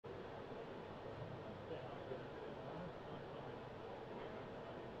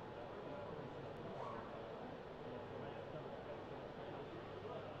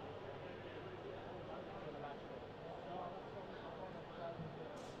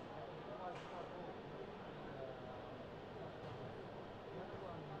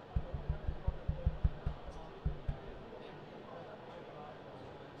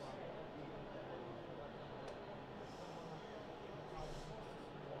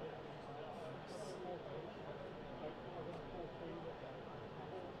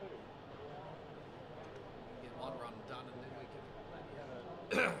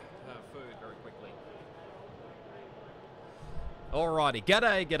Alrighty,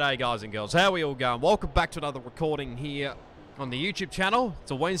 g'day guys and girls, how are we all going? Welcome back to another recording here on the YouTube channel.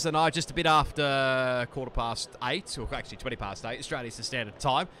 It's a Wednesday night, just a bit after 8:15, or actually 8:20, Australia's the standard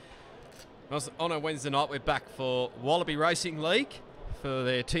time. On a Wednesday night, we're back for Wallaby Racing League, for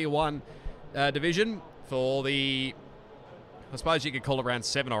their Tier 1 division, for the, I suppose you could call it round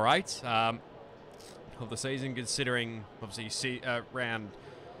 7 or 8 of the season, considering obviously round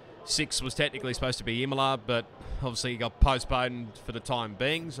 6 was technically supposed to be Imola, but obviously got postponed for the time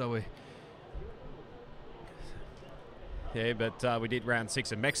being, so we did round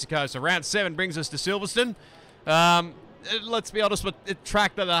 6 in Mexico, so round 7 brings us to Silverstone. Let's be honest, with a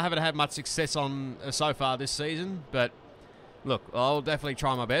track that I haven't had much success on so far this season, but look, I'll definitely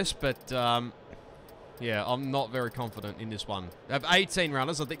try my best, but yeah, I'm not very confident in this one. I have 18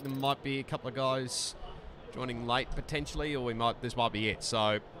 runners. I think there might be a couple of guys joining late potentially, or this might be it,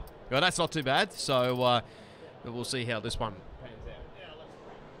 so well, that's not too bad. So we'll see how this one pans out.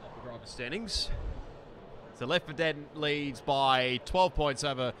 The driver standings. So Left for Dead leads by 12 points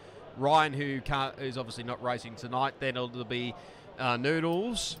over Ryan, who's obviously not racing tonight. Then it'll be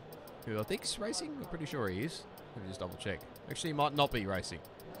Noodles, who I think is racing. I'm pretty sure he is. Let me just double check. Actually, he might not be racing.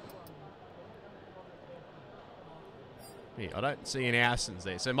 Yeah, I don't see any Astons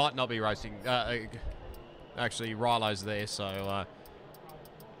there, so he might not be racing. Actually, Rilo's there, so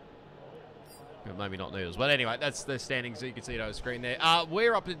maybe not Noodles. But anyway, that's the standings. So you can see it on the screen there.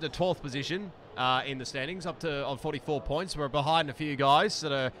 We're up in the 12th position in the standings, up to on 44 points. We're behind a few guys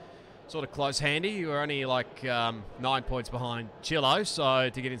that are sort of close handy. We're only like 9 points behind Chilo, so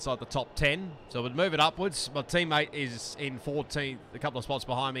to get inside the top 10. So we'll move it upwards. My teammate is in 14th, a couple of spots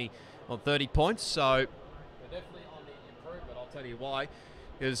behind me on 30 points. So we're definitely on the improvement. I'll tell you why.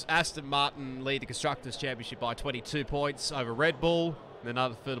 Because Aston Martin lead the Constructors' Championship by 22 points over Red Bull.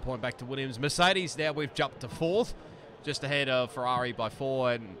 Another further point back to Williams. Mercedes, now we've jumped to 4th, just ahead of Ferrari by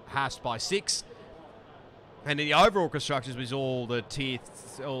 4 and Haas by 6. And in the overall constructors, which is all the 3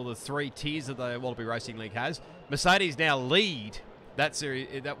 tiers that the Wallaby Racing League has, Mercedes now lead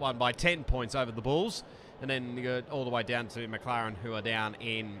that one by 10 points over the Bulls, and then you go all the way down to McLaren, who are down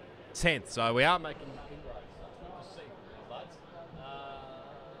in 10th. So we are making inroads. Good to see, lads.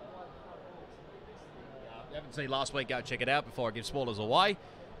 If you haven't seen last week, go check it out before I give spoilers away.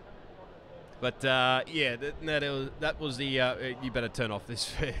 But yeah, that was the. You better turn off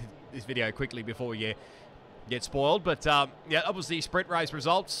this this video quickly before you get spoiled. But yeah, that was the sprint race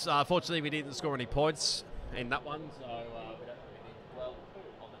results. Fortunately, we didn't score any points in that one, so we don't really did well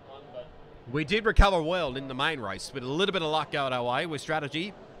on that one. But we did recover well in the main race with a little bit of luck going our way with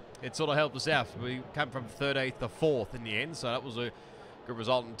strategy. It sort of helped us out. We came from 13th to 4th in the end, so that was a good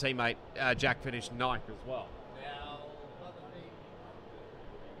result. And teammate Jack finished 9th as well.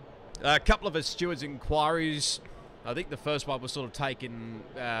 A couple of stewards' inquiries. I think the first one was sort of taken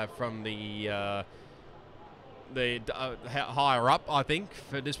from the higher up, I think,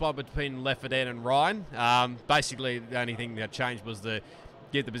 for this one between Left for Dead and Ryan. Basically, the only thing that changed was to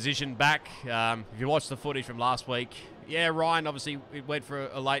get the position back. If you watch the footage from last week, yeah, Ryan obviously went for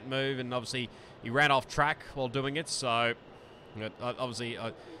a late move, and obviously he ran off track while doing it. So, obviously,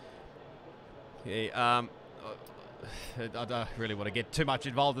 yeah, I don't really want to get too much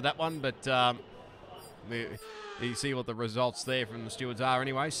involved in that one, but you see what the results there from the stewards are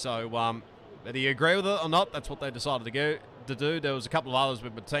anyway. So whether you agree with it or not, that's what they decided to do. There was a couple of others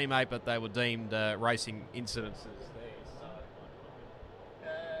with my teammate, but they were deemed racing incidences there.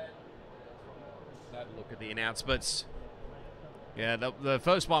 So have a look at the announcements. Yeah, the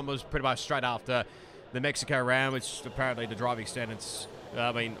first one was pretty much straight after the Mexico round, which apparently the driving standards,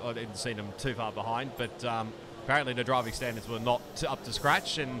 I mean, I didn't see them too far behind, but apparently the driving standards were not up to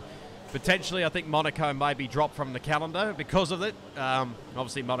scratch, and potentially I think Monaco may be dropped from the calendar because of it.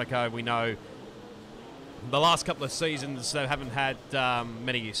 Obviously Monaco, we know the last couple of seasons they haven't had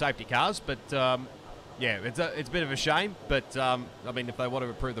many safety cars, but yeah, it's a bit of a shame, but I mean, if they want to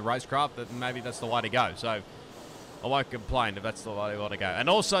improve the racecraft, then maybe that's the way to go. So I won't complain if that's the way they want to go. And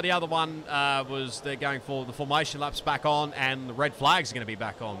also the other one was they're going for the formation laps back on, and the red flags are going to be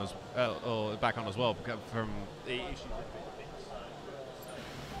back on as well from the issues.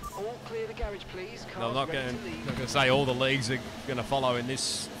 All clear the garage, please. No, I'm not going to say all the leagues are going to follow in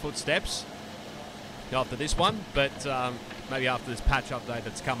this footsteps after this one, but maybe after this patch update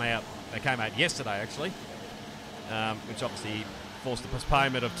that's come out. They came out yesterday actually, which obviously forced the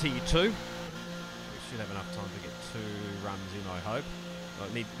postponement of Tier 2. We should have enough time to get 2 runs in, I hope. I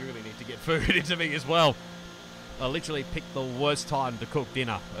really need to get food into me as well. I literally picked the worst time to cook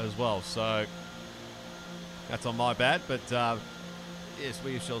dinner as well, so that's on my bad, but yes,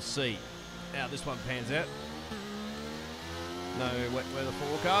 we shall see how this one pans out. No wet weather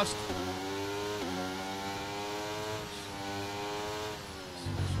forecast.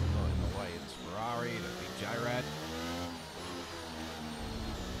 Not in the way. It's Ferrari, the big J-Rad.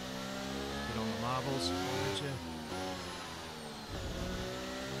 Get on the marbles, won't you?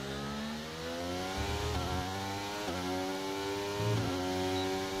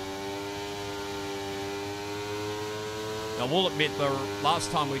 I will admit, the last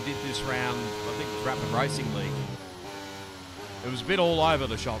time we did this round, I think it was Rapid Racing League, it was a bit all over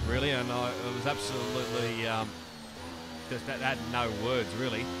the shop, really, and it was absolutely, just that had no words,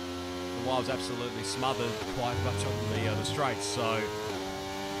 really. The wire was absolutely smothered quite much on the straights, so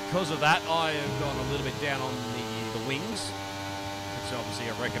because of that, I have gone a little bit down on the wings, which obviously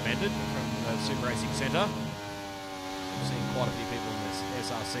are recommended from the Sim Racing Centre. I've seen quite a few people in this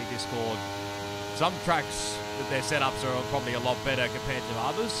SRC Discord. Some tracks, their setups are probably a lot better compared to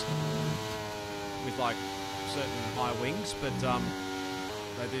others with like certain high wings, but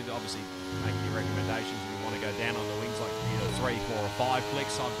they did obviously make the recommendations if you want to go down on the wings, like either 3, 4 or 5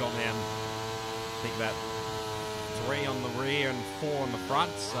 clicks. I've gone down, I think about 3 on the rear and 4 on the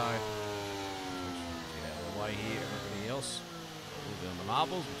front, so get out of the way here. Everybody else a little bit on the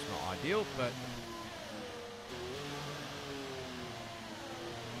marbles, which is not ideal, but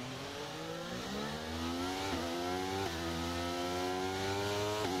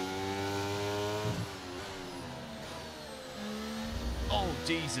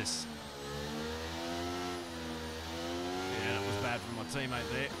Jesus. Yeah, that was bad for my teammate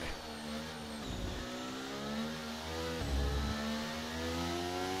there.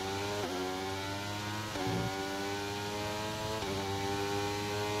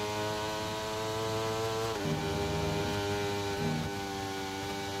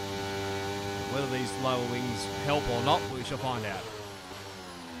 Whether these lower wings help or not, we shall find out.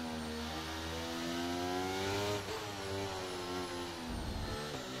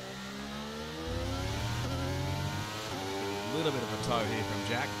 A little bit of a toe here from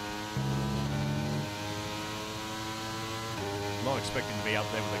Jack. Not expecting to be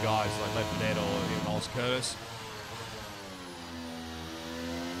up there with the guys like Left Dead or even Oz Curtis.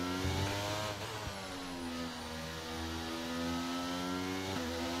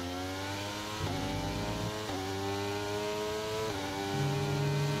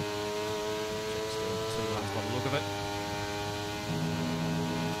 Still 2 runs by the look of it.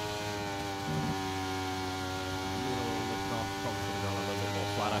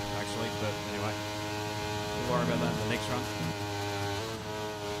 Actually, but anyway, we'll worry about that in the next run.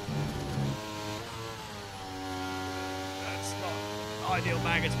 That's not ideal,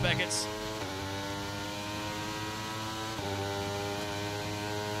 maggots, Beckett's.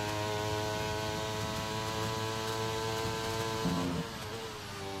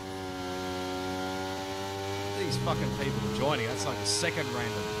 These fucking people are joining. That's like the second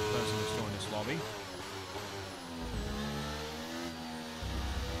random person who's joined this lobby.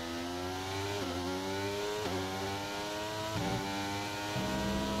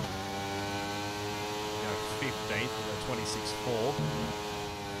 With a 26.4.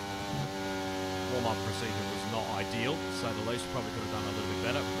 Warm-up procedure was not ideal, so the least probably could have done a little bit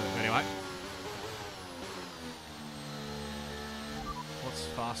better, but anyway. What's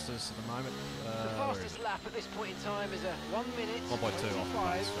fastest at the moment? The fastest lap at this point in time is a 1 minute 1.2 off.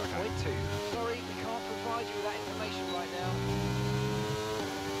 Okay. 25.2. Sorry, we can't provide you with that information right now.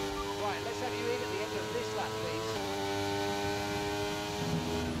 Right, let's have you in at the end of this lap, please.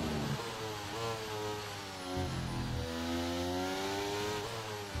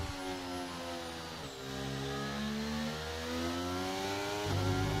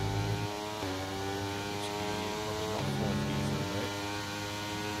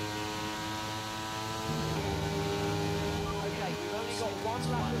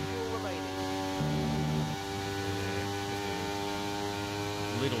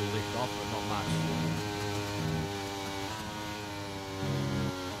 Little lift off, but not much.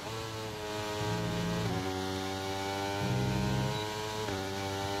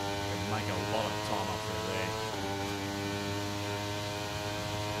 Can make a lot of time up through there.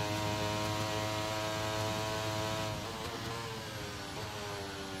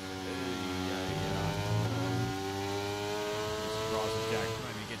 Surprised if Jack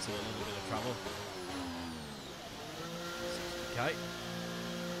maybe gets in a little bit of trouble. Okay.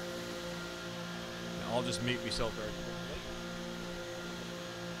 I'll just mute myself very quickly.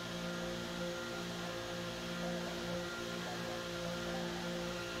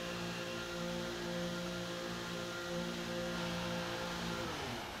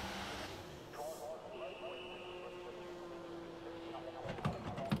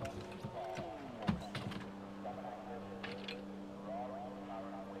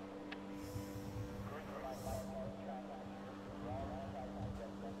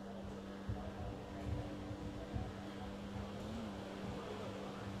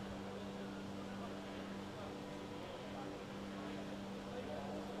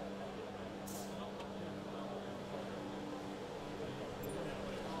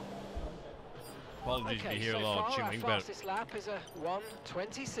 Apologies if you hear so a lot of far chewing, our but fastest lap is a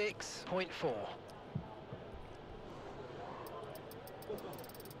 1:26.4.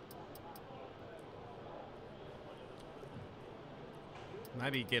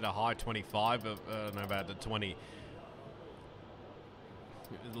 maybe get a high 25, but I don't know about the 20.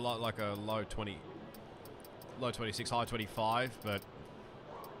 Like a low 20, low 26, high 25, but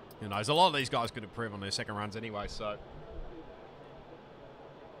who knows? A lot of these guys could improve on their second runs anyway, so.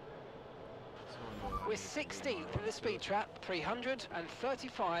 We're 16th in the speed trap,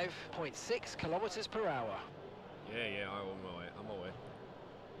 335.6 kilometers per hour. Yeah, I'm aware.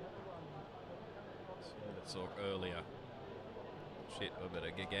 2 minutes or earlier. Shit, I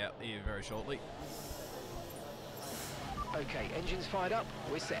better get out here very shortly. Okay, engines fired up,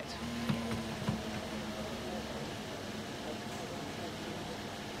 we're set.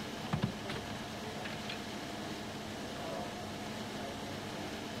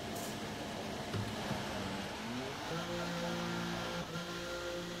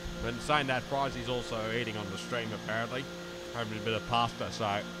 When saying that, Frizzy's also eating on the stream apparently. Having a bit of pasta,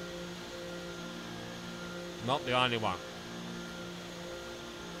 so not the only one.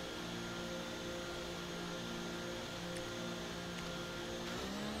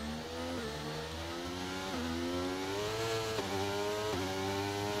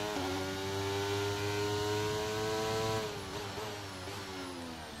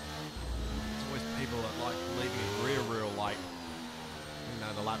 There's always people that like leaving it real late. You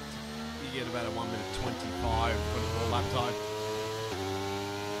know, the lap, you get about a 1:25, 24 lap time.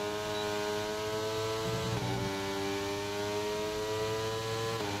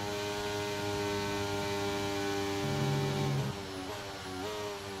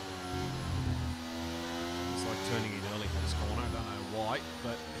 It's like turning in early for this corner, I don't know why,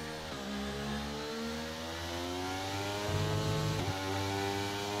 but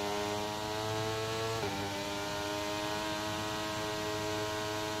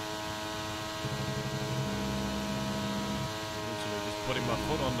putting my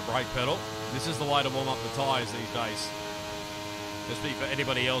foot on the brake pedal. This is the way to warm up the tyres these days. Especially for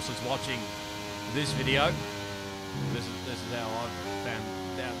anybody else that's watching this video. This is how I've found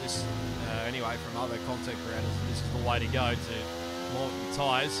out this anyway from other content creators. This is the way to go to warm up the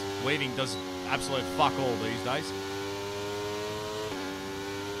tyres. Weaving does absolute fuck all these days.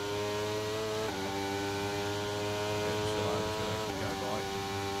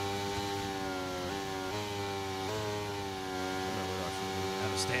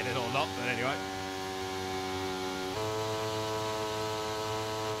 Stand it or not, but anyway.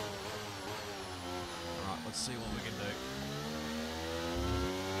 Alright, let's see what we can do.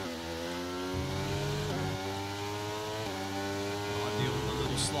 I'll deal with a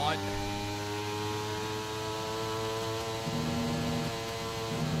little slide.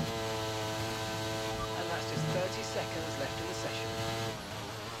 And that's just 30 seconds left in the session.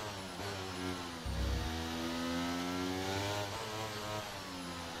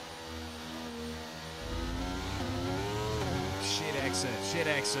 Shit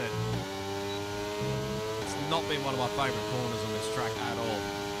exit. It's not been one of my favourite corners on this track at all.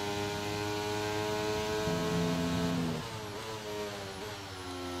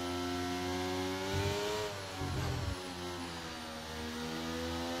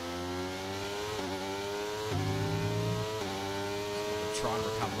 Try and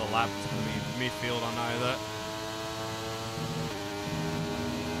recover the lap. It's going to be midfield, I know that.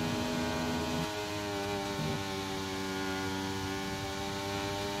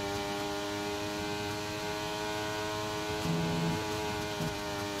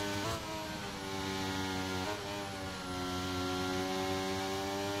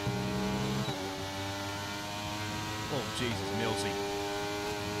 Oh, Jesus, Millsy.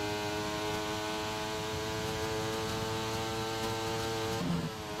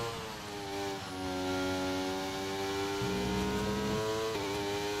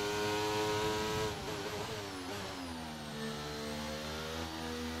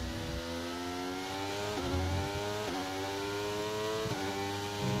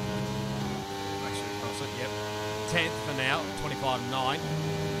 Actually across it, yep. 10th for now, 25.9.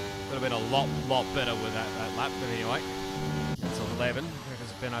 Would have been a lot better with that lap, but anyway. It's 11,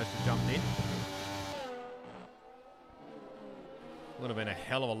 because Benno's jumped in. Would have been a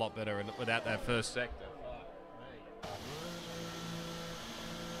hell of a lot better without that first sector.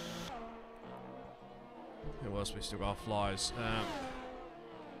 Who else we still got? Flyers.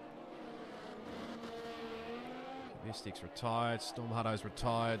 Mystic's retired, Stormharddo's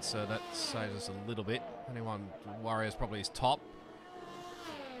retired, so that saves us a little bit. Only one Warrior's probably his top.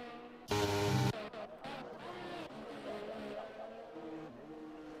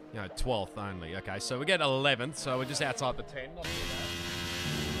 Yeah, No, 12th only. Okay, so we get 11th, so we're just outside the 10. Not too bad.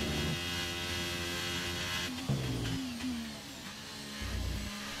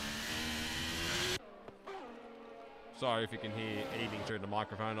 Sorry if you can hear eating through the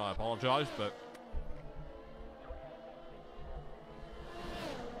microphone, I apologise, but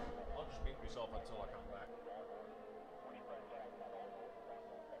I'll just mute myself until I come back.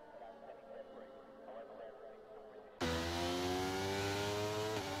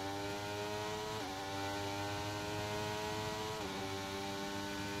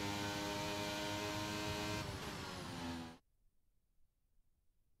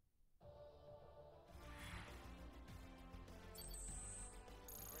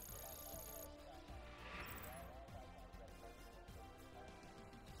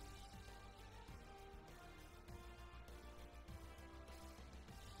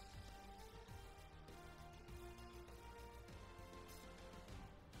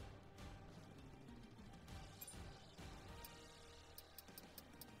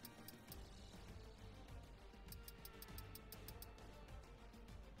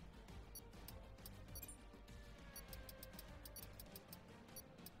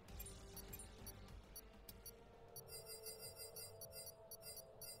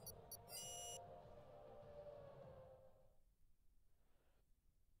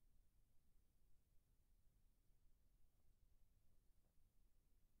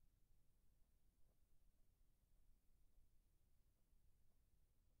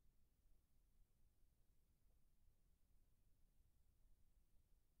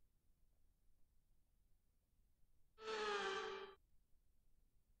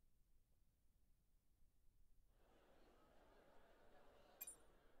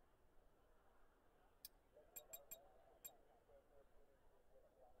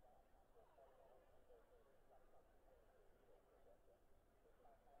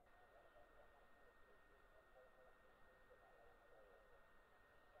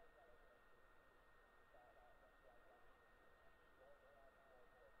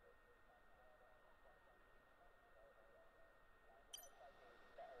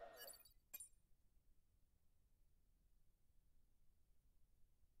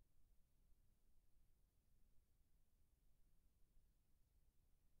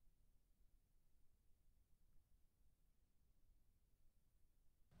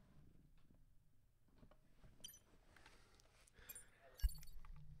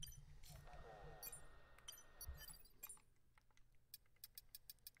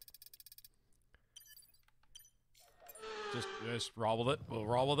 Just roll with it. We'll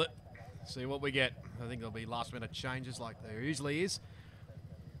roll with it. See what we get. I think there'll be last minute changes like there usually is.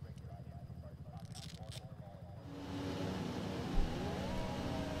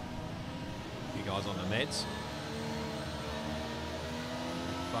 You guys on the meds.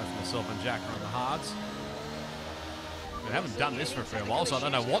 Both myself and Jack are on the hards. We haven't done this for a fair while, so I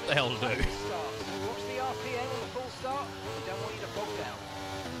don't know what the hell to do. Watch the RPM on the full start. We don't want you to bog down.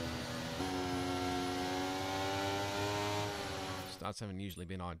 Starts haven't usually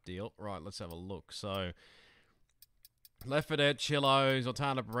been ideal. Right, let's have a look. So, Left 4 Dead, Chillo,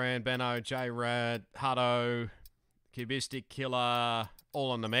 Zoltana Brand, Benno, J-Rad, Hutto, Cubistic, Killer,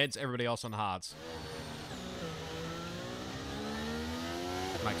 all on the meds. Everybody else on the hards.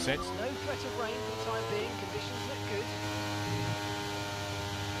 Makes sense. No threat of rain for the time being. Conditions look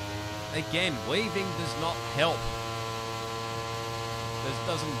good. Again, weaving does not help. This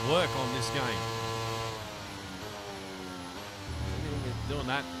doesn't work on this game. Doing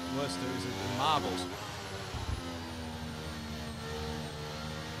that, worse too, is in marbles.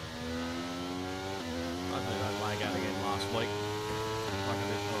 Hopefully they don't lag out again last week.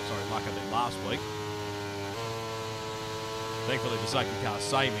 Like I did last week. Thankfully the second car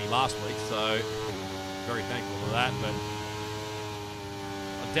saved me last week, so very thankful for that. But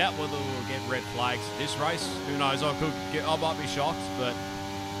I doubt whether we'll get red flags this race. Who knows? I might be shocked, but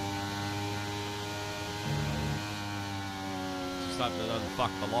just hope that doesn't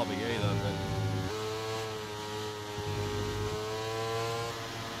fuck the lobby either. But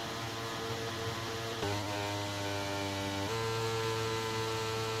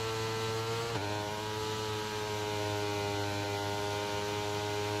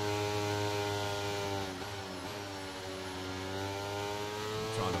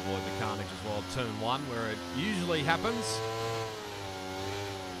trying to avoid the carnage as well. Turn 1, where it usually happens.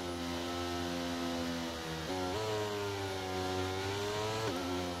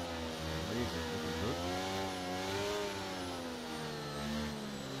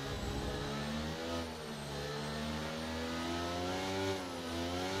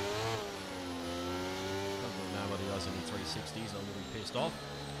 Nobody does any 360s, I'm going to be pissed off.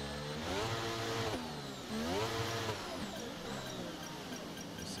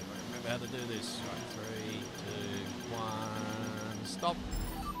 Let's see if I can remember how to do this. Right, 3, 2, 1, stop.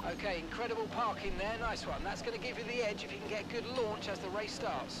 Okay, incredible parking there, nice one. That's going to give you the edge if you can get a good launch as the race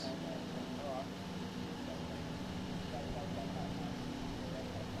starts.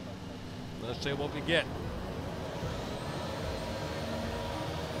 Let's see what we get.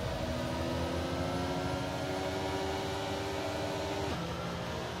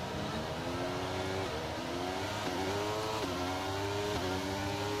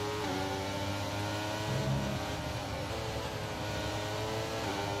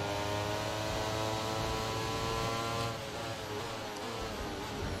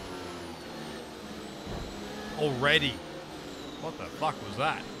 Already. What the fuck was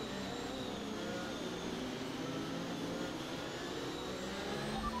that?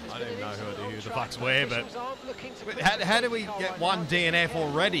 I don't even know who the fuck's where, but how do we get one DNF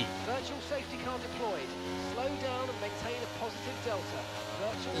already? Virtual safety car deployed. Slow down and maintain a positive delta.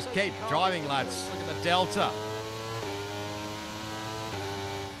 Virtual Just safety keep car driving, deployed. lads. Look at the delta.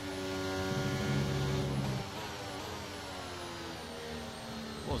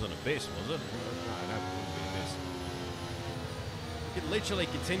 Wasn't Abyss, was it? No, that wouldn't be Abyss. You could literally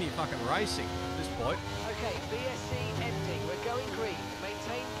continue fucking racing at this point. Okay, BSC empty. We're going green.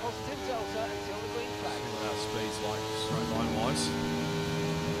 Maintain positive delta until the green flag. See what our speed's like, straight line wise.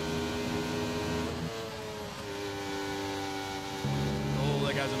 Oh,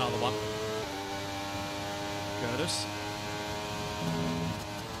 there goes another one. Curtis.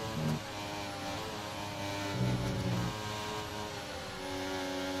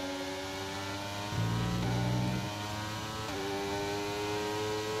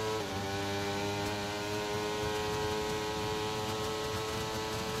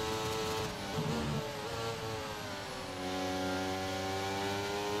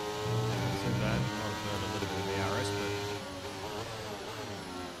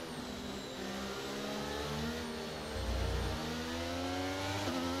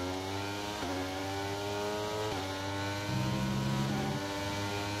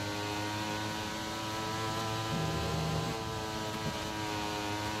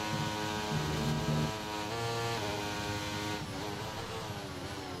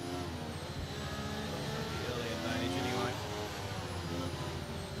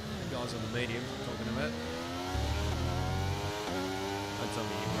 On the medium, talking about. Don't tell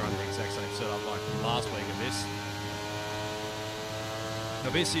me you can run the exact same setup like last week Abyss.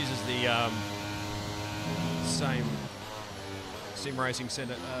 Abyss uses the same sim racing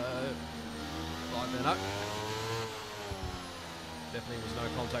center like that up. Definitely was no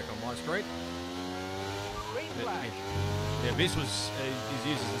contact on my screen. Green flag. The Abyss uses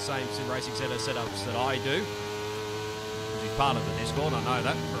the same sim racing center setups that I do. He's part of the Discord, I know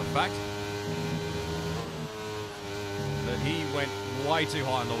that for a fact. But he went way too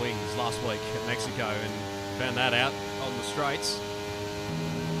high on the wings last week at Mexico and found that out on the straights.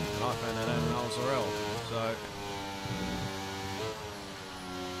 And I found that out in Al Sorel. So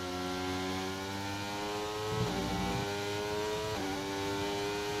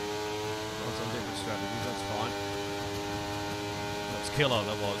on some different strategies, that's fine. That's killer,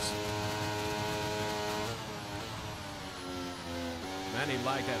 that was. Man, he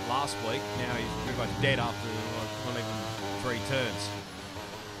lagged that last week. Now he's pretty much dead after not even 3 turns.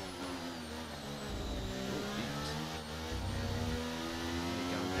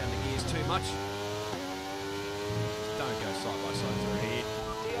 Going down the gears too much. Don't go side by side through here.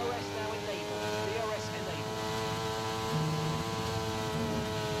 DRS now enabled. DRS enabled.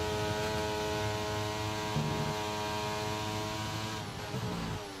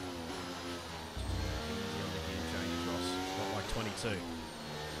 Easy on the gear changes, Ross. Got like 22.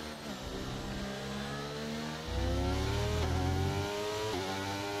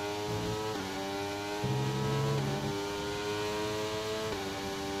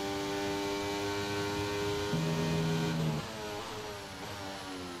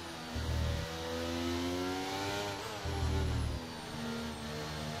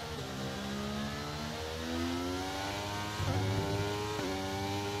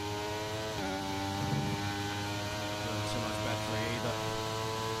 Not so much battery either.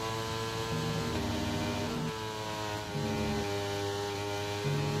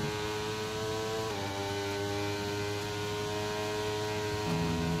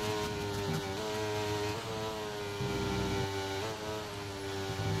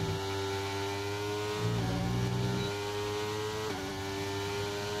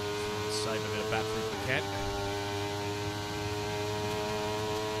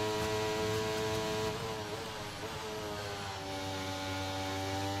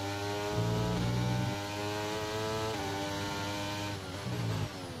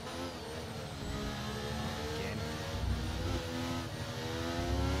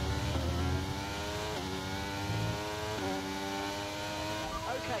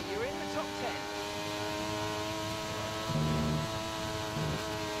 Okay, you're in the top 10.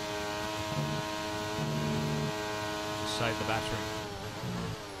 Save the battery.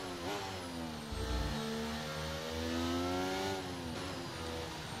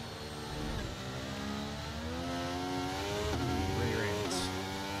 Rear ends.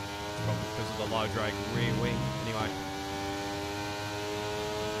 Probably because of the low drag rear wing. Anyway.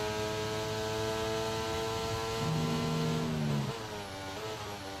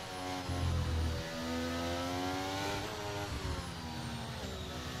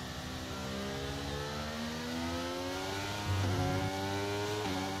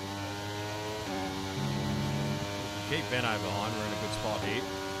 Keep Benno behind, we're in a good spot here.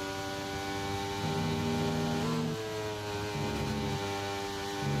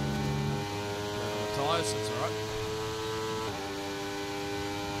 Tyres, that's alright.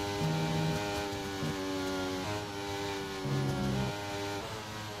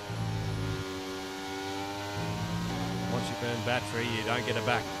 Once you burn battery, you don't get it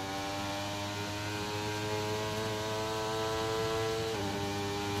back.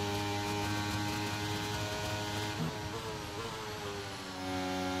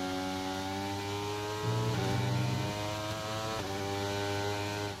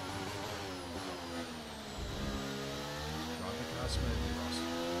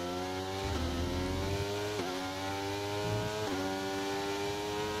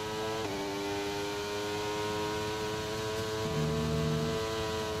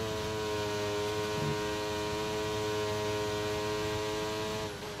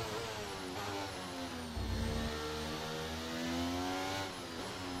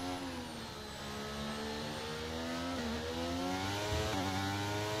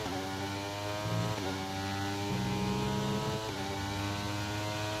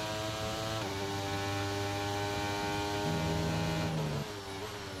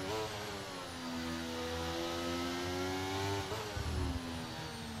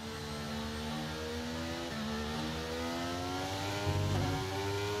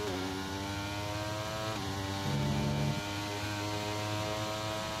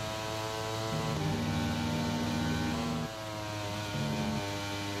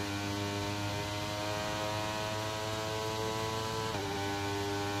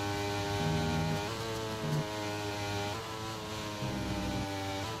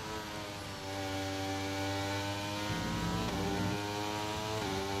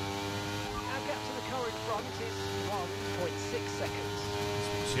 front is 1.6 seconds.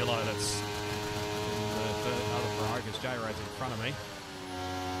 Cielo, that's the other Ferrari, because J-Road's in front of me.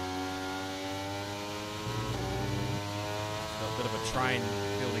 He's got a bit of a train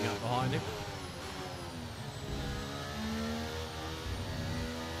building up behind him.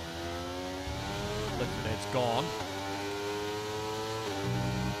 Lifted edge gone.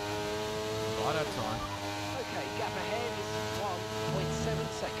 Right at time. Okay, gap ahead is 1.7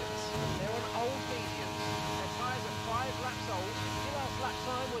 seconds. They're on old mediums. Their tyres are 5 laps old. Your last lap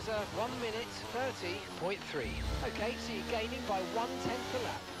time was a 1 minute 30.3. Okay, so you're gaining by 1/10 a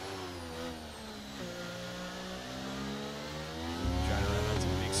lap. J-Road, that's a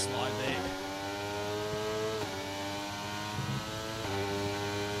big slide there.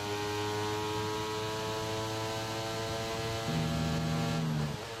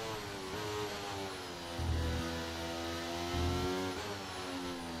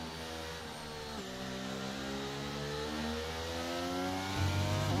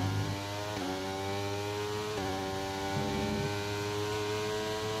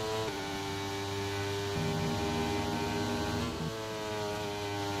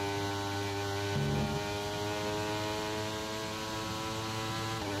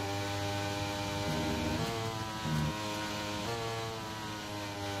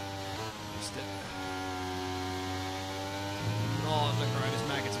 Oh, look around his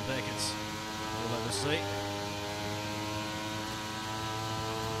maggots and beckets. We'll have a see.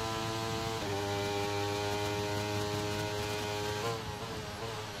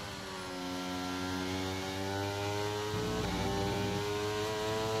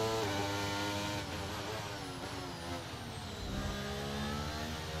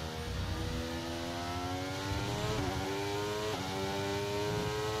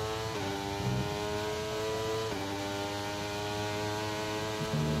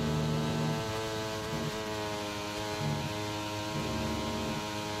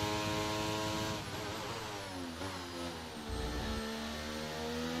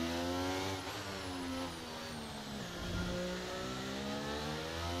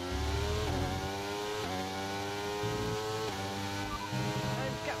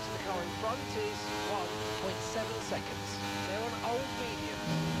 Is 1.7 seconds. They're on old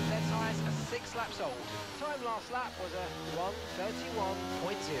mediums. Their tyres are 6 laps old. Time last lap was a 1:31.0.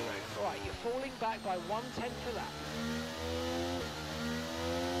 Right, you're falling back by 1/10 a lap.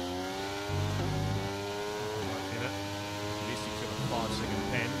 He's got a 5-second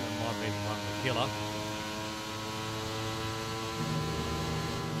pen, and might be one of the killer.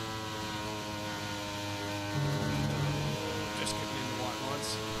 Just getting in the white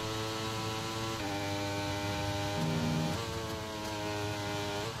lines.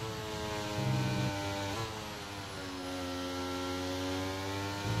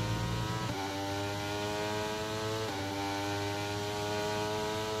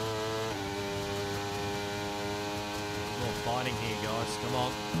 Fighting here, guys. Come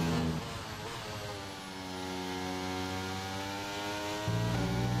on.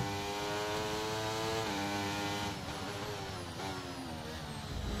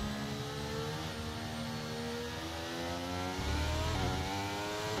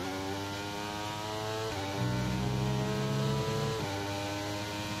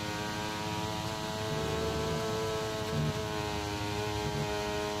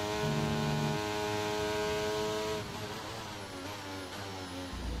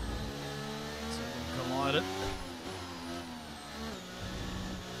 Collided.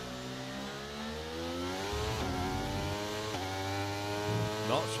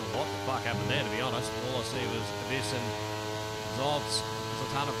 Not sure what the fuck happened there, to be honest. All I see was this and Zod's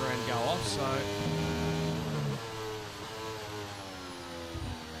Zatanna brand go off, so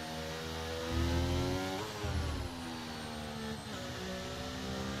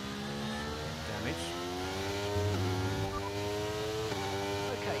damage.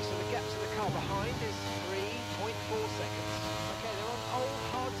 Okay, so the gap to the car behind is 3.4 seconds. Okay, they're on old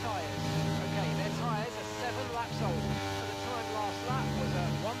hard tyres. Okay, their tyres are 7 laps old. So the time last lap was a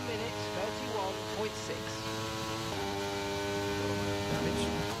 1:31.6. Damage.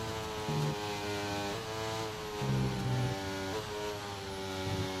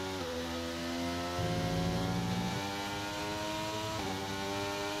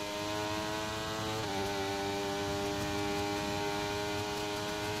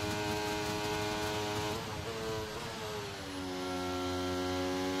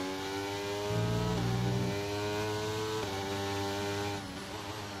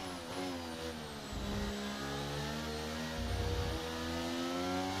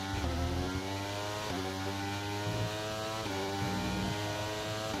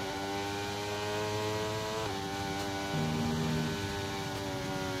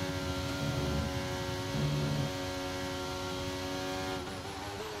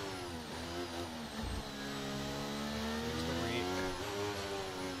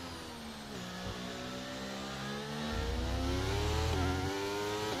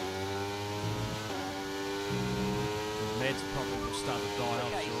 Med's probably will start to die off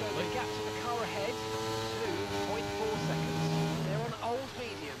Okay, so shortly. the gap to the car ahead, 2.4 seconds. They're on old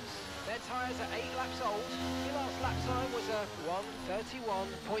mediums. Their tyres are 8 laps old. Your last lap time was a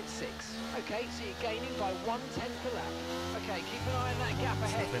 1:31.6. Okay, so you're gaining by 1/10 a lap. Okay, keep an eye on that gap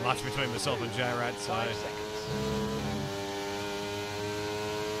ahead. Nothing much between myself and J-Rad, so 5 seconds.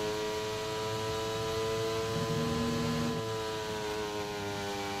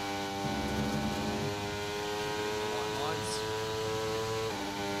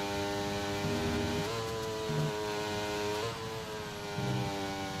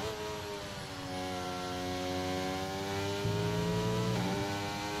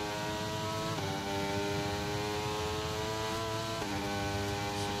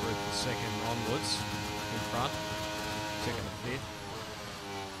 second onwards in front, second and fifth.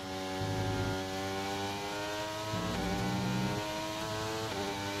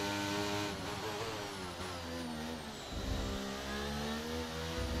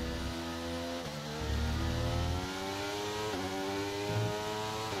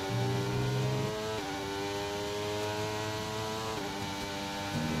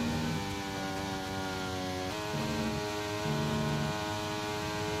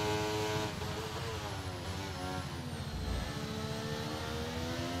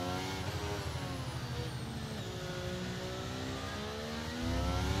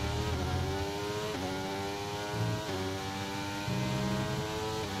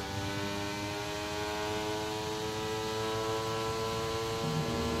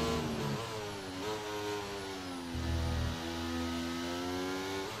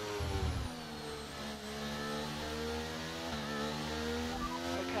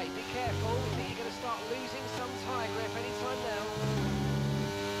 Okay, be careful. We think you're going to start losing some tyre grip anytime now.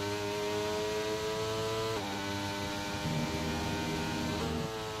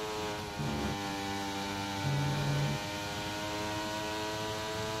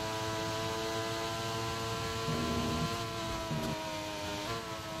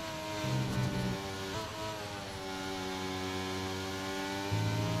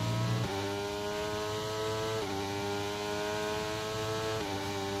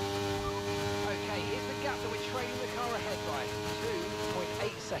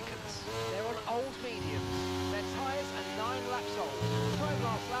 seconds. They're on old mediums. Their tyres are 9 laps old. The time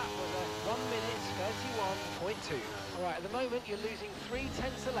last lap was a 1 minute 31.2. All right, at the moment you're losing 0.3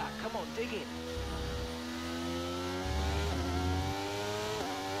 a lap. Come on, dig in.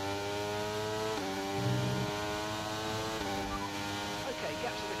 Okay,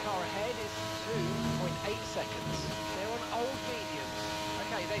 gap to the car ahead is 2.8 seconds. They're on old mediums.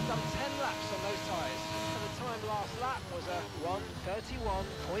 Okay, they've done 10 laps on those tyres. And the time last lap was a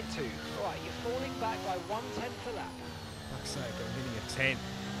 1:31.2. All right, you're falling back by 1/10 a lap. Fuck's sake, I'm hitting a 10.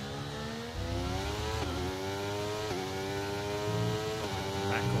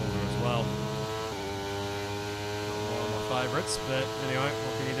 Back corner as well. Not one of my favourites, but anyway,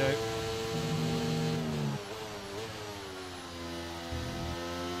 what can you do?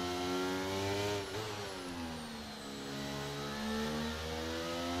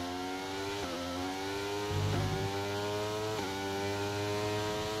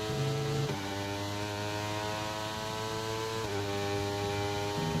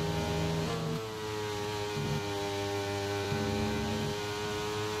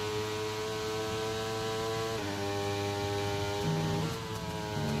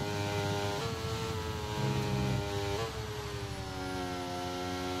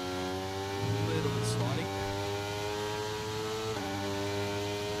 A little bit,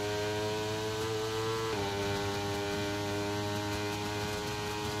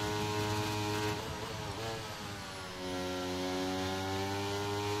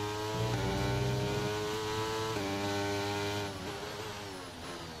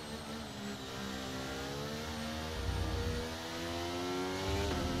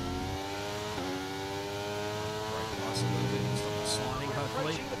 stop sliding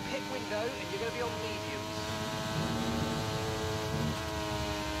hopefully. Approaching the pit window and you're going to be on mediums.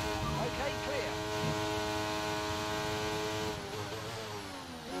 Okay, clear.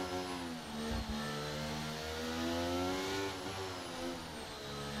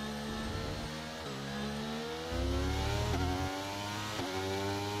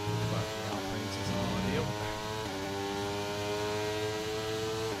 But the Alpines isn't ideal.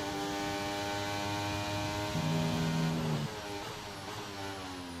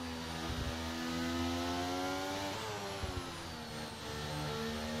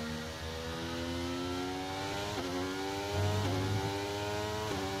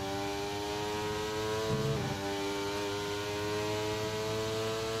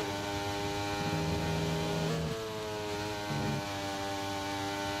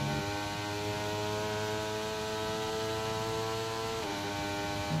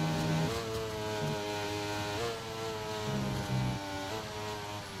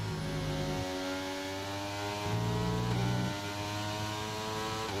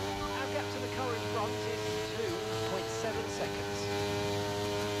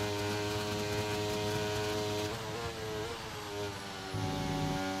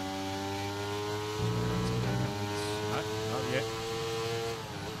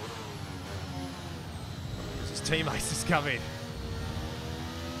 Teammates is coming.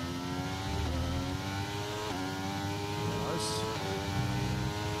 Close.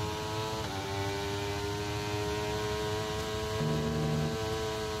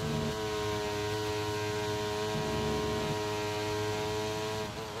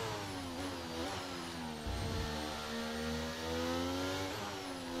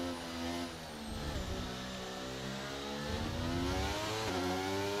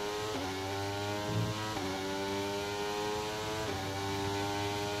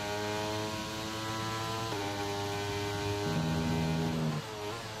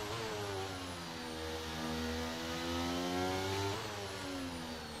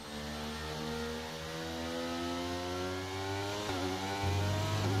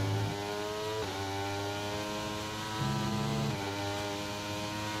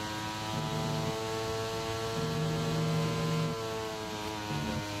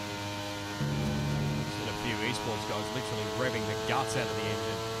 Esports guys literally revving the guts out of the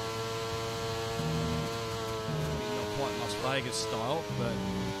engine. Not quite Las Vegas style, but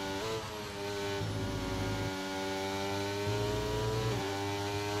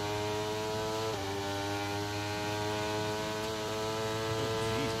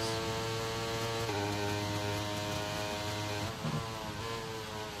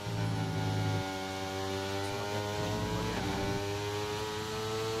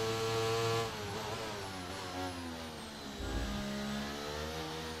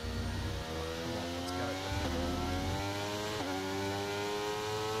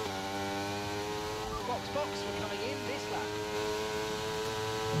Box, we're coming in this lap.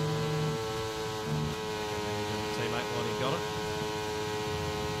 Teammate while he got it.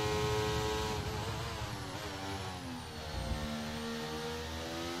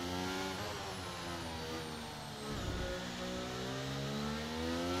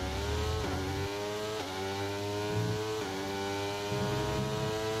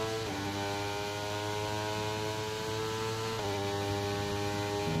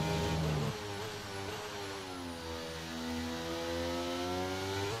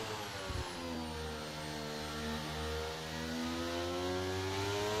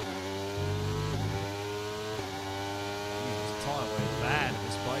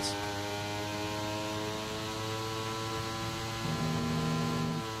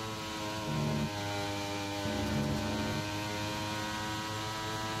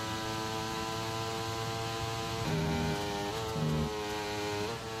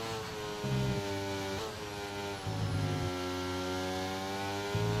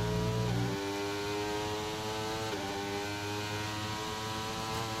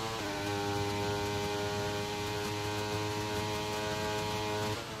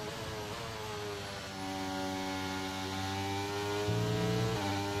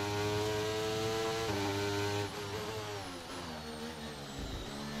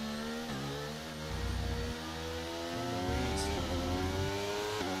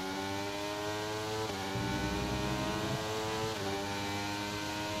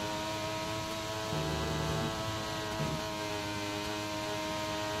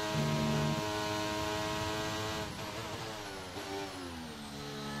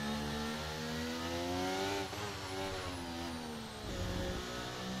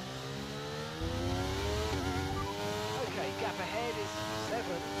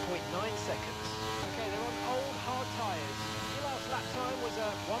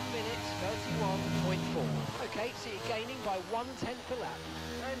 1 minute 31.4. Okay, so you're gaining by 1/10 a lap.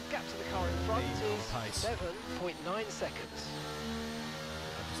 And gap to the car in front is 7.9 seconds.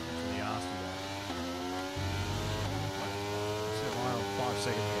 I just literally asked you that. So why 5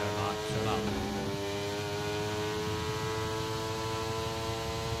 seconds ago, Mark? Shut up.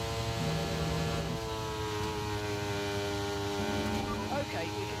 Okay,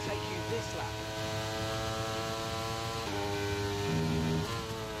 we can take you this lap.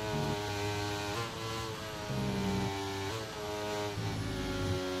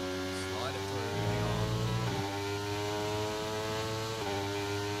 Slide it through, hang on.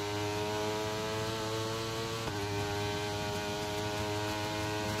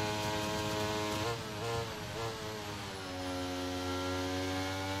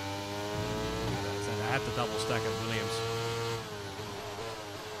 So I had to double stack at Williams.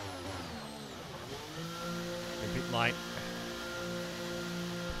 A bit late.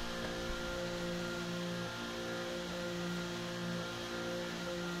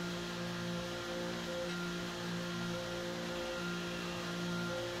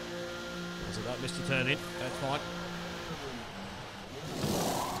 So that missed a turn in. That's fine.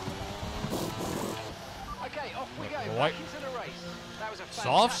 Okay, off we go. All Back right. into the race. That was a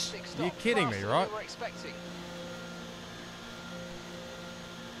Softs? fantastic stop. You're kidding me, Faster right? than we were expecting.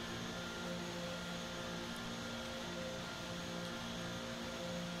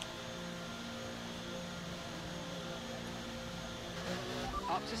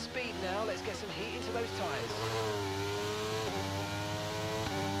 Up to speed now. Let's get some heat into those tyres.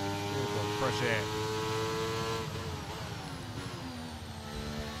 Fresh air.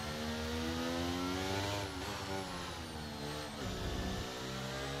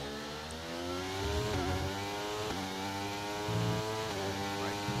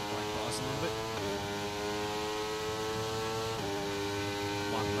 Brake nice a little bit.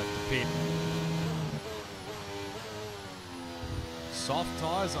 One left to pit. Soft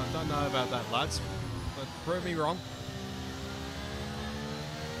tyres, I don't know about that, lads, but prove me wrong.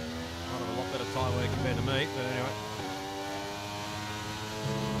 Might have a lot better tyre wear compared to me, but anyway.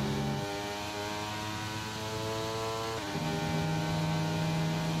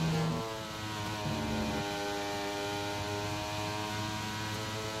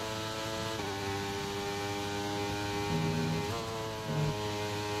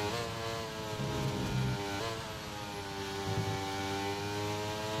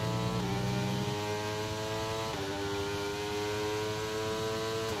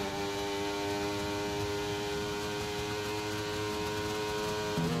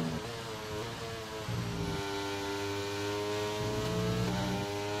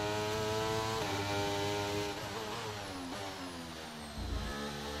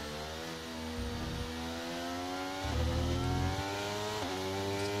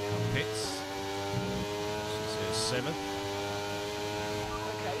 Pits. This is 7th.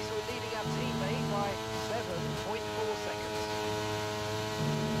 Okay, so we're leading our teammate by 7.4 seconds.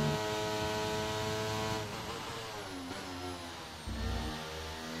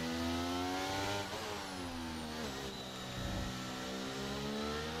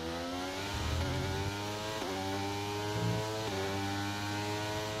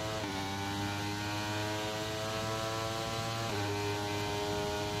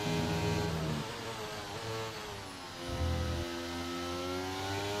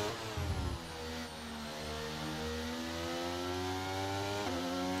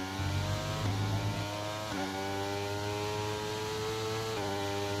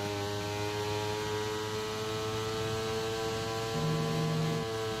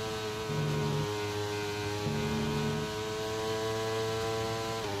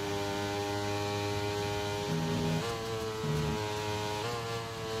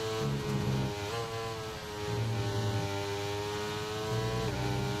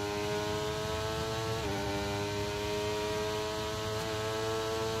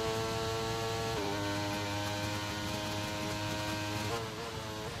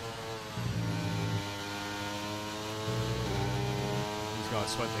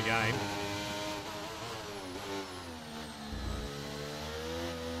 Guys swept the game.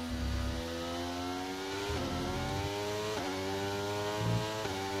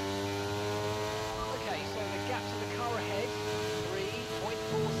 Okay, so the gap to the car ahead,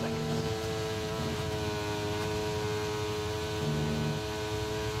 3.4 seconds.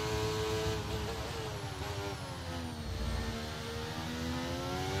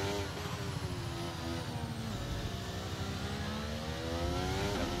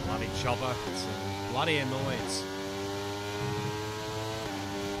 Bloody chopper. It's a bloody annoyance.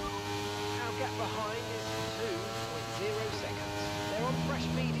 Our gap behind is 2.0 seconds. They're on fresh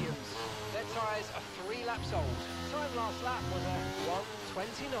mediums. Their tyres are 3 laps old. Time last lap was a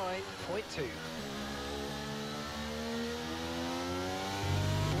 1:29.2.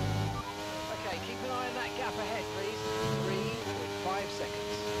 Okay, keep an eye on that gap ahead, please. 3.5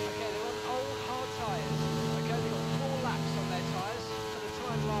 seconds. Okay, they're on old hard tyres. Okay, they've got 4 laps on their tyres, and the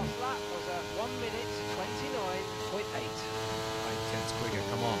time last lap was a 1:29.8. 8/10 quicker,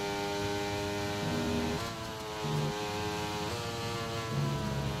 come on.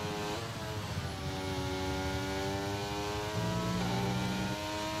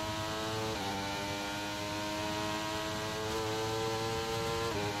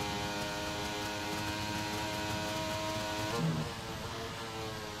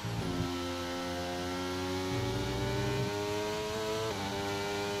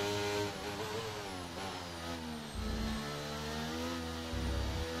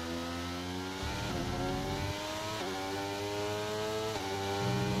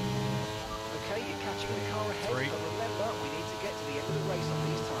 Catching the car ahead, Three. but remember, we need to get to the end of the race on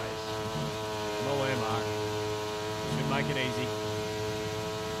these tyres. No way, Mark. Should make it easy.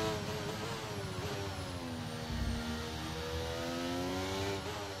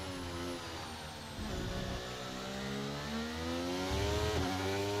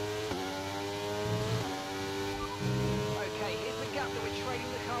 Okay, here's the gap that we're trading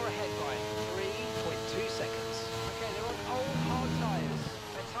the car ahead by. 3.2 seconds. Okay, they're on old hard tyres.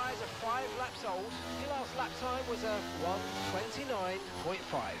 Their tyres are 5 laps old. Your last lap time was a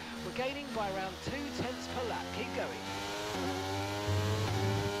 1:29.5. We're gaining by around 0.2 per lap. Keep going.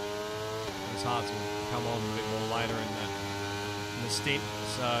 Those hearts will come on a bit more later in the stint,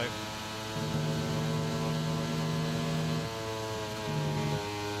 so...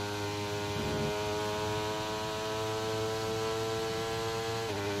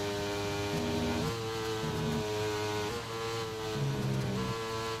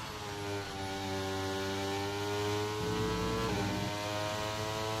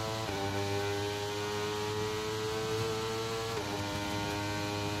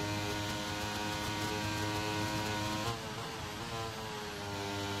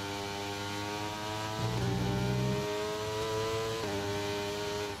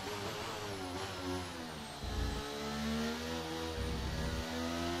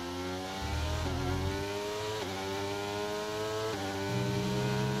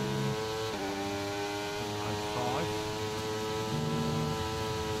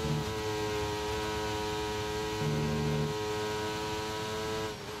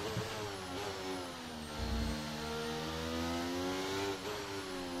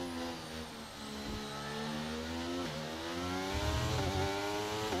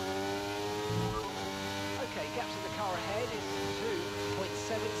 Gaps in the car ahead is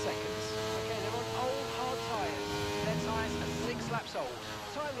 2.7 seconds. Okay, they're on old hard tyres. Their tyres are 6 laps old.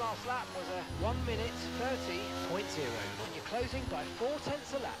 Time last lap was a 1:30.0. And you're closing by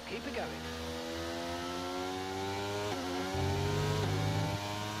 0.4 a lap. Keep it going.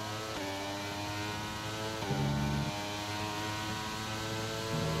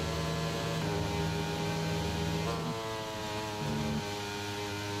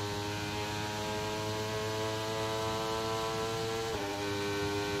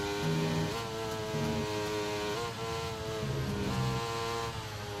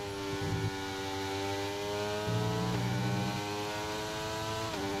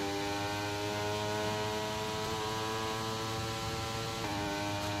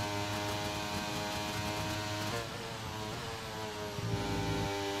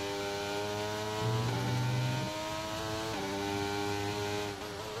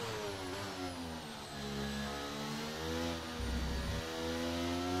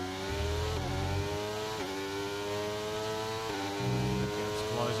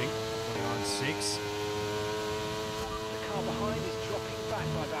 Closing, 29.6. The car behind is dropping back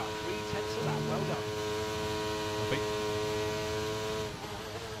by about 0.3 a lap. Well done. Copy.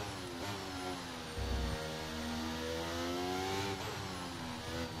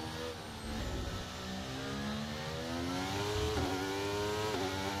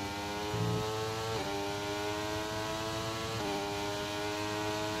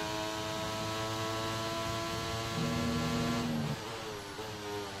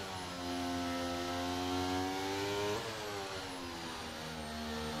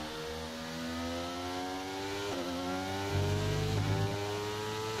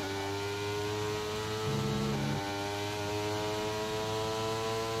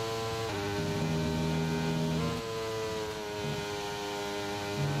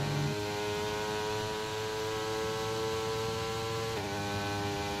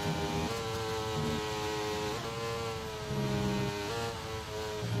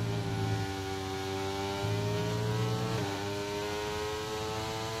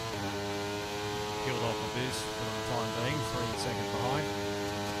 is for the time being, 3 seconds behind.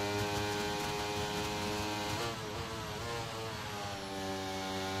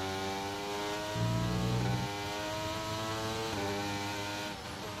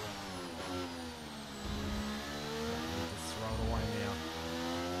 Just throw it away now.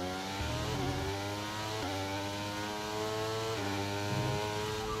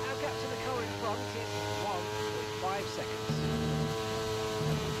 Our gap to the car in front is 1.5 seconds.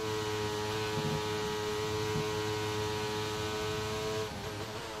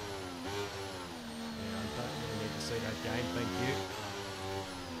 See that game, thank you.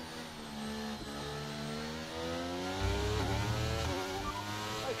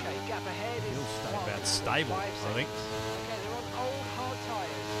 Okay, gap ahead is He'll stay about stable, I think. Okay, they're on old hard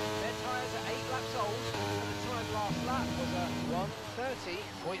tyres. Their tyres are 8 laps old, and the time last lap was a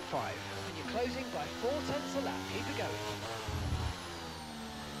 1:30.5. And you're closing by 0.4 a lap. Keep it going.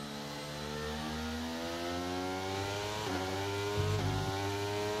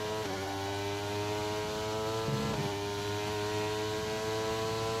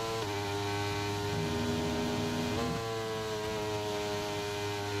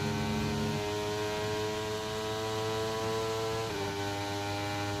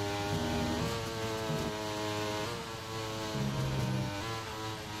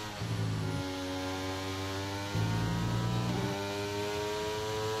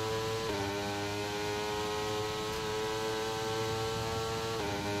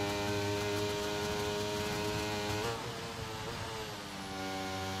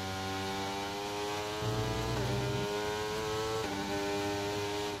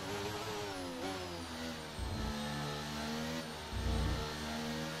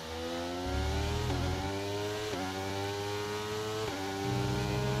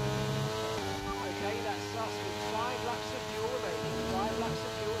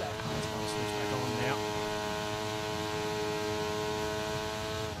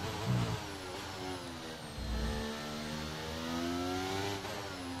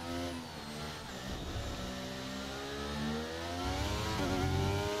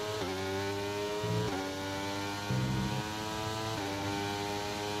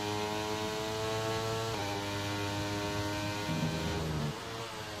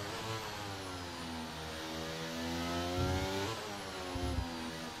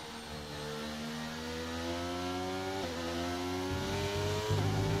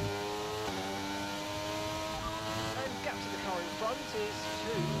 Is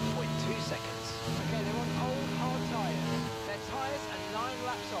 2.2 seconds. Okay, they're on old hard tyres. Their tyres are 9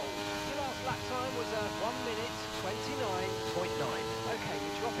 laps old. Your last lap time was a 1:29.9. Okay,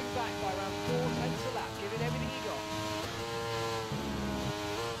 you're dropping back by around 0.4 a lap, giving everything you got.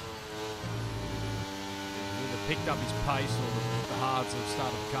 He either picked up his pace or the hards have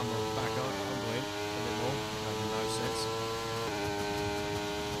started to come back onto him a bit more. Making no sense.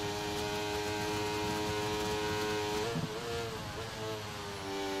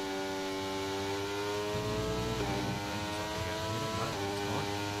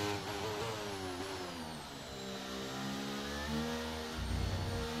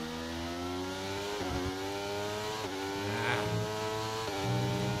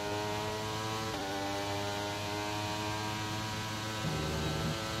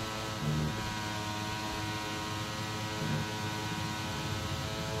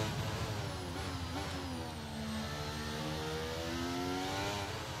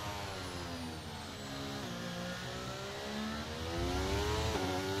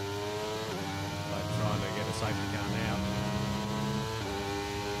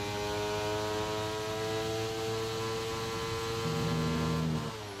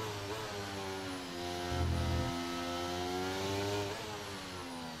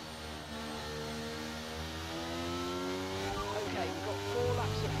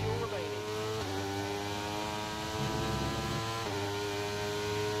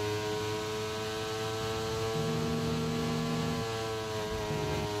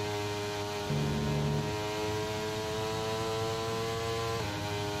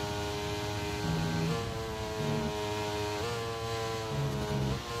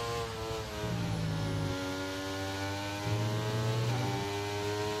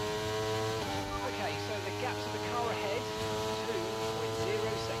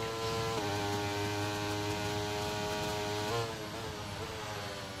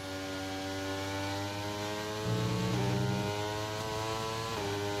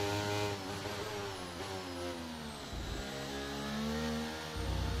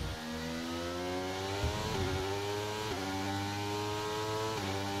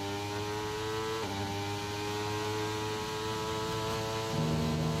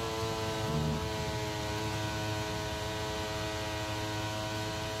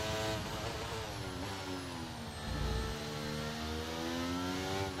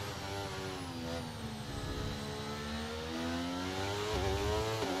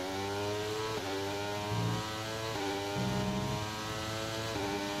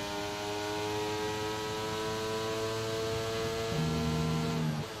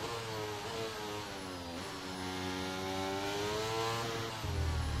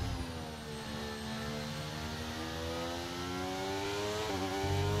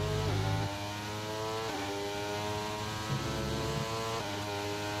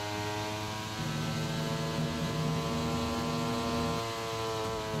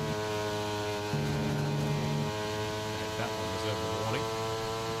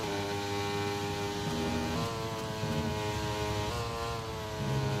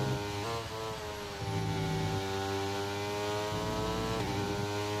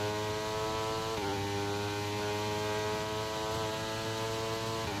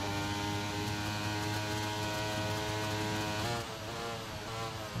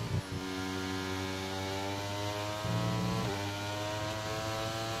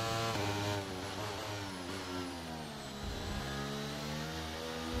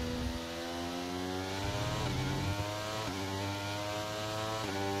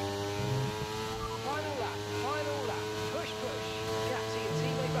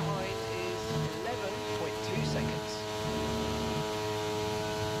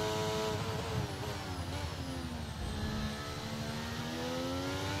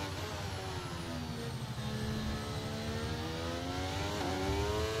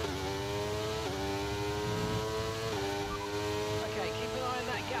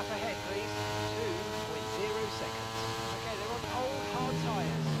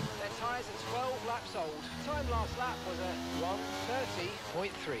 old. Time last lap was a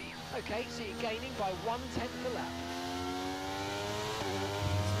 1:30.3. Okay, so you're gaining by 1/10 a lap.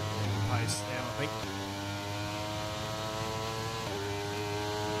 Pace now, I think.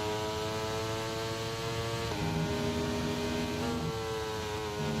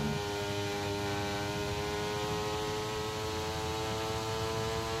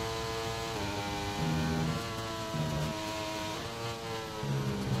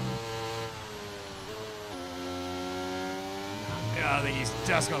 Yeah, I think he's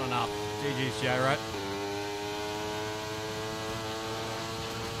just got enough. GG's, Joe, right?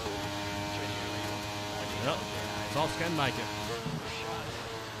 Yep, Softs can make it.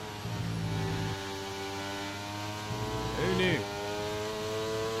 Who knew?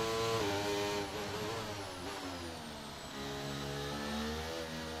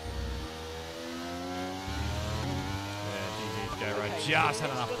 Just had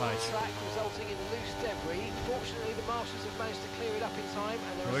enough pace. Track resulting in the loose debris. Fortunately, the marshals have managed to clear it up in time,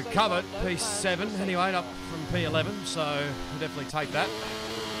 and there we've covered P7 anyway, up from P11, so we'll definitely take that.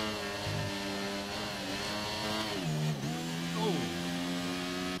 Ooh.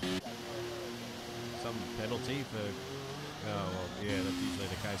 Some penalty for. Oh well, yeah, that's usually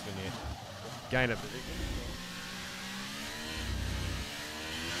the case when you gain a position.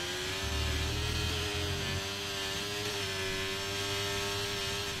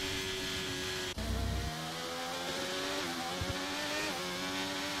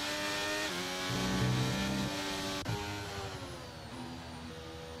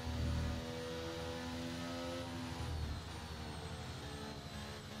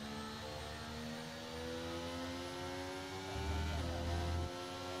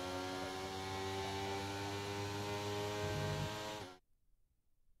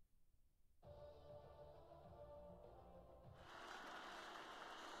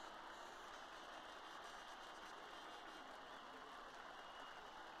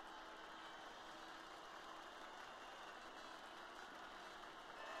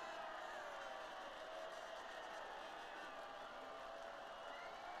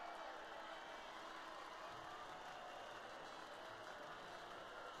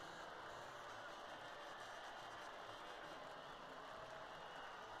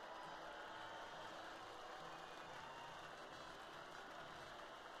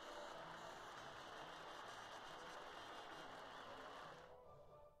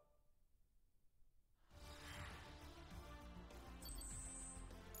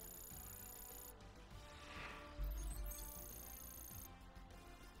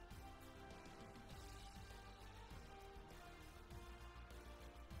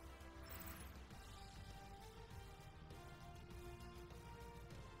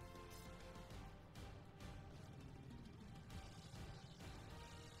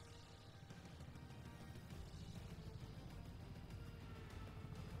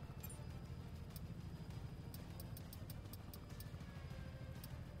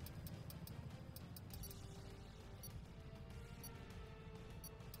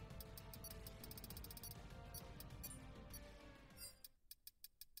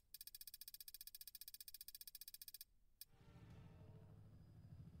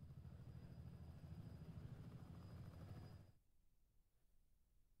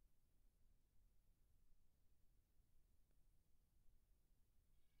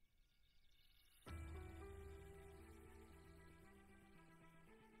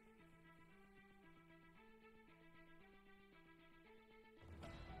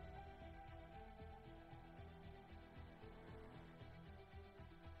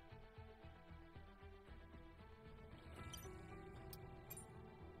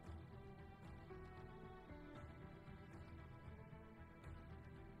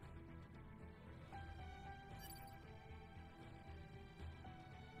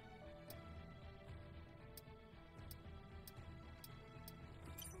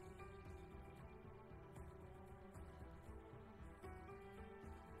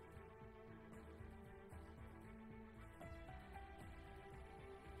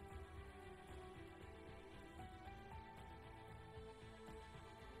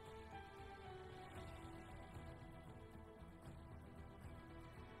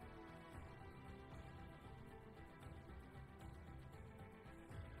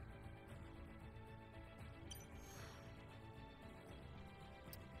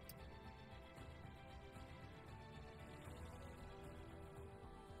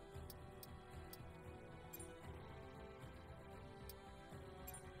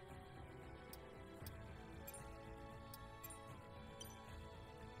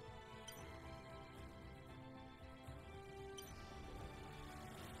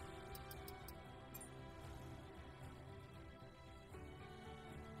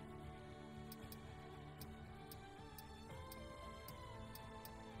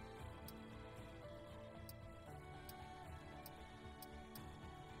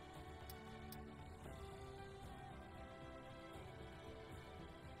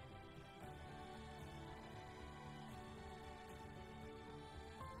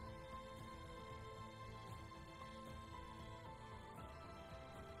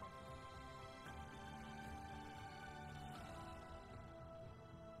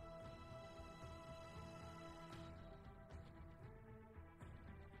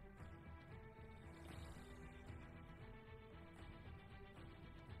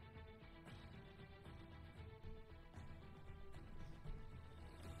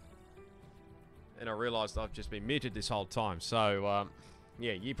 I realised I've just been muted this whole time. So,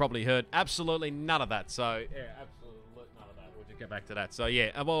 yeah, you probably heard absolutely none of that. So, yeah, absolutely none of that. We'll just get back to that. So,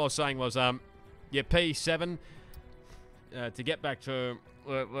 yeah, what I was saying was, yeah, P7, to get back to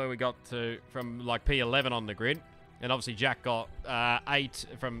where we got to from, like, P11 on the grid. And obviously Jack got 8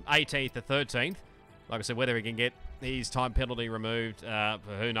 from 18th to 13th. Like I said, whether he can get his time penalty removed,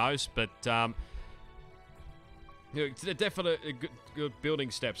 who knows. But definitely good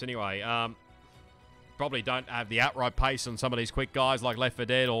building steps anyway. Probably don't have the outright pace on some of these quick guys like Left 4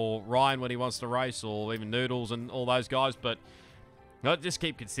 Dead or Ryan when he wants to race, or even Noodles and all those guys. But just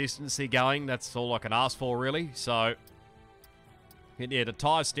keep consistency going. That's all I can ask for, really. So, yeah, the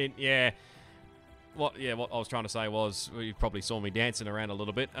tyre stint, yeah. What I was trying to say was, well, you probably saw me dancing around a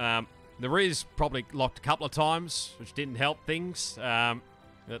little bit. The rears probably locked a couple of times, which didn't help things. But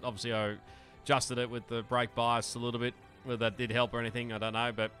obviously, I adjusted it with the brake bias a little bit. Whether that did help or anything, I don't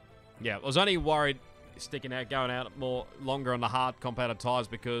know. But yeah, I was only worried sticking out, going out more longer on the hard compounded tyres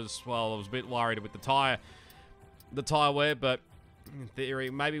because, well, I was a bit worried with the tyre wear. But in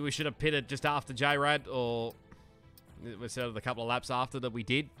theory, maybe we should have pitted just after J-Rad, or instead of the couple of laps after that we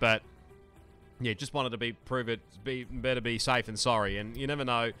did. But yeah, just wanted to better be safe than sorry. And you never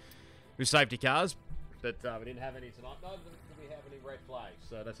know with safety cars. But we didn't have any tonight. No, did we have any red flags?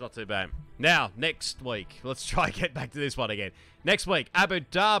 So that's not too bad. Now, next week, let's try and get back to this one again. Next week, Abu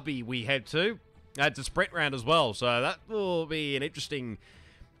Dhabi we head to. It's a sprint round as well. So that will be an interesting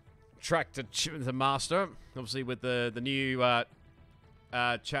track to master. Obviously, with the new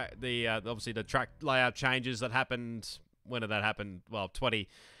obviously the track layout changes that happened. When did that happen? Well,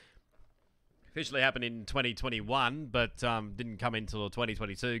 officially happened in 2021, but didn't come until the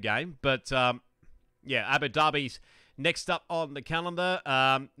 2022 game. But yeah, Abu Dhabi's next up on the calendar.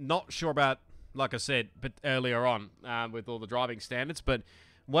 Not sure about, like I said, but earlier on with all the driving standards, but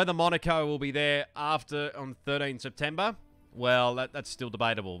whether Monaco will be there after on 13 September, well, that's still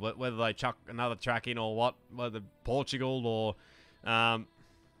debatable. But whether they chuck another track in or what, whether Portugal or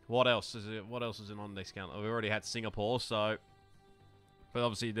what else is it? What else is it on this calendar? We already had Singapore, so. But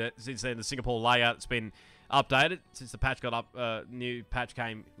obviously, since then, the Singapore layout's been updated since the patch got up. New patch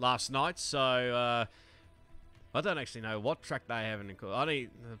came last night, so I don't actually know what track they have in.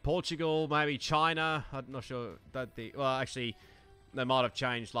 Portugal, maybe China. I'm not sure. Well, actually, they might have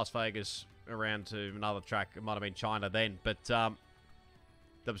changed Las Vegas around to another track. It might have been China then, but that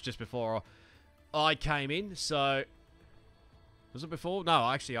was just before I came in. So was it before? No,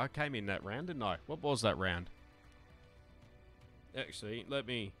 actually, I came in that round, didn't I? What was that round? Actually, let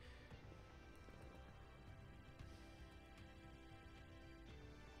me.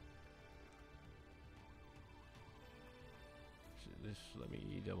 Let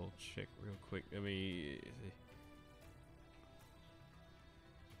me double check real quick. Let me.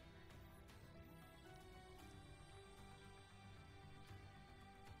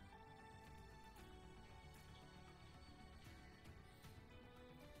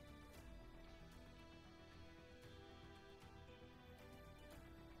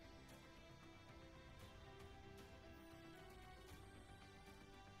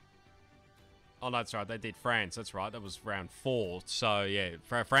 Oh, no, that's right. They did France. That's right. That was round 4. So, yeah,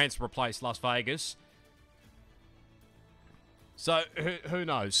 France replaced Las Vegas. So, who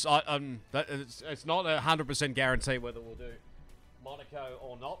knows? It's not a 100% guarantee whether we'll do Monaco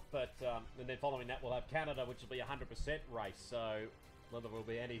or not. But and then following that, we'll have Canada, which will be a 100% race. So, whether there will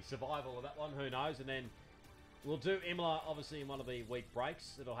be any survival of that one, who knows? And then we'll do Imola, obviously, in one of the week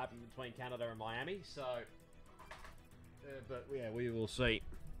breaks. It'll happen between Canada and Miami. So, but, yeah, we will see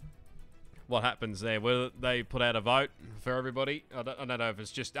what happens there. Whether they put out a vote for everybody, I don't know if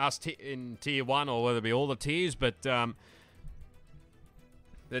it's just us in tier 1 or whether it be all the tiers, but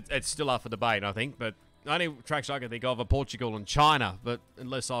it's still up for debate, I think. But the only tracks I can think of are Portugal and China, but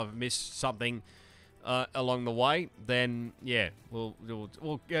unless I've missed something along the way, then yeah, we'll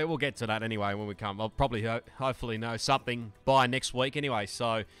get to that anyway when we come. I'll probably hopefully know something by next week anyway.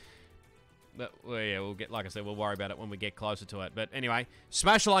 So. But, well, yeah, we'll get, like I said, we'll worry about it when we get closer to it. But anyway,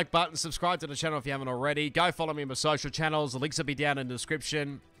 smash the like button, subscribe to the channel if you haven't already. Go follow me on my social channels. The links will be down in the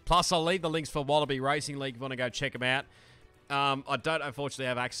description. Plus, I'll leave the links for Wallaby Racing League if you want to go check them out. I don't, unfortunately,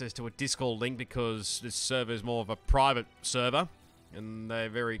 have access to a Discord link because this server is more of a private server. And they're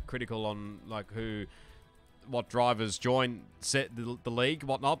very critical on, like, what drivers join the league,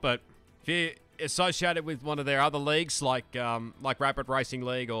 whatnot. But if you're associated with one of their other leagues, like Rapid Racing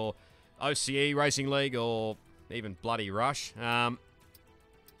League or OCE Racing League or even Bloody Rush. I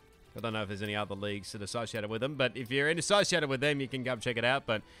don't know if there's any other leagues that are associated with them, but if you're associated with them, you can go check it out.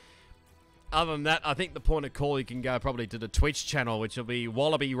 But other than that, I think the point of call, you can go probably to the Twitch channel, which will be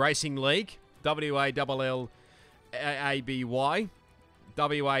Wallaby Racing League. W-A-L-L-A-B-Y.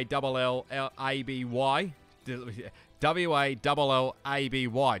 W-A-L-L-A-B-Y.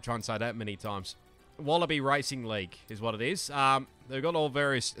 W-A-L-L-A-B-Y. Try and say that many times. Wallaby Racing League is what it is. They've got all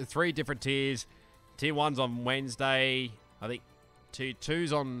various 3 different tiers. Tier 1's on Wednesday. I think Tier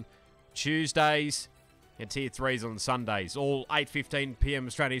 2's on Tuesdays. And Tier 3's on Sundays. All 8:15 p.m.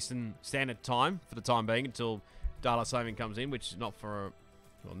 Australian Eastern Standard Time for the time being until daylight saving comes in, which is not for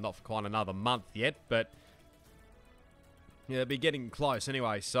quite another month yet, but yeah, it'll be getting close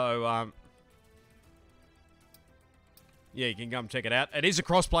anyway. So yeah, you can come check it out. It is a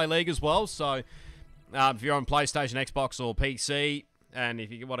crossplay league as well, so if you're on PlayStation, Xbox, or PC, and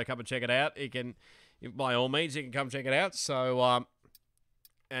if you want to come and check it out, you can, by all means, you can come check it out. So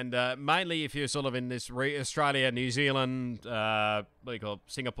and mainly if you're sort of in this Australia, New Zealand, what do you call it,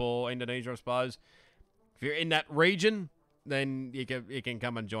 Singapore, Indonesia, I suppose. If you're in that region, then you can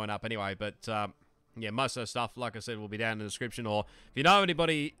come and join up anyway. But yeah, most of the stuff, like I said, will be down in the description. Or if you know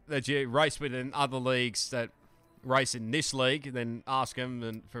anybody that you race with in other leagues that race in this league, then ask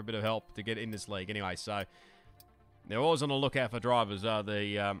them for a bit of help to get in this league anyway. So they're always on the lookout for drivers,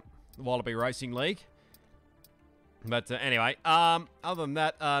 the Wallaby Racing League. But anyway, other than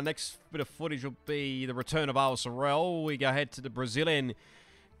that, next bit of footage will be the return of ACYDE. We go ahead to the Brazilian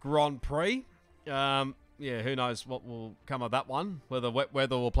Grand Prix. Yeah, who knows what will come of that one. Whether wet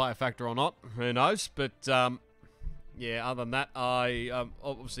weather will play a factor or not, who knows. But yeah, other than that, I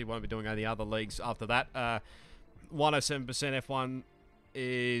obviously won't be doing any other leagues after that. 107% F1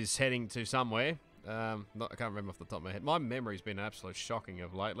 is heading to somewhere. I can't remember off the top of my head. My memory's been absolutely shocking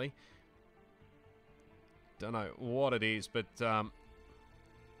of lately. Don't know what it is, but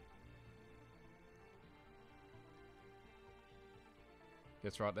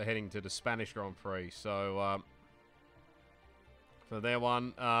that's right, they're heading to the Spanish Grand Prix. So for their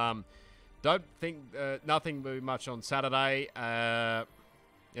one, don't think nothing will be much on Saturday, and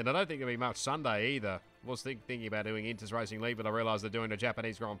I don't think there'll be much Sunday either. Was thinking about doing Inter's Racing League, but I realised they're doing the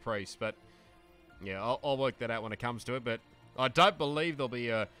Japanese Grand Prix. But yeah, I'll work that out when it comes to it. But I don't believe there'll be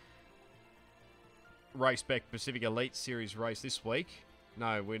a Race-Spec Pacific Elite Series race this week.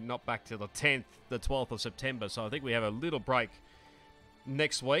 No, we're not back till the 12th of September. So I think we have a little break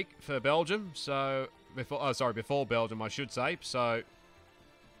next week for Belgium. So before Belgium, I should say. So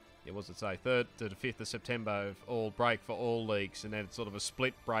yeah, what does it say? 3rd to the 5th of September of all break for all leagues, and then it's sort of a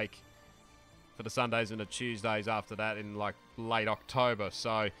split break for the Sundays and the Tuesdays after that in like late October.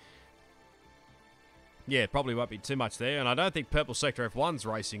 So yeah, probably won't be too much there. And I don't think Purple Sector F1's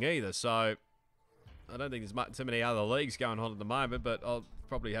racing either. So I don't think there's too many other leagues going on at the moment, but I'll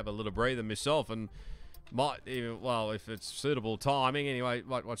probably have a little breather myself and might even, well, if it's suitable timing anyway,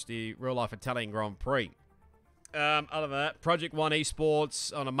 might watch the real life Italian Grand Prix. Other than that, Project 1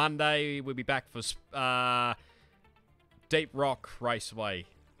 Esports on a Monday. We'll be back for Deep Rock Raceway.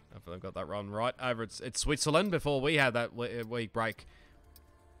 Hopefully I've got that one right. Over it's Switzerland before we had that week break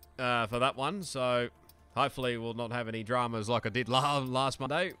for that one. So hopefully we'll not have any dramas like I did last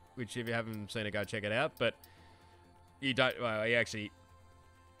Monday, which if you haven't seen it, go check it out. But you don't, well, you actually,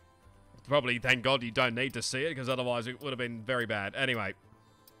 probably thank God you don't need to see it, because otherwise it would have been very bad. Anyway,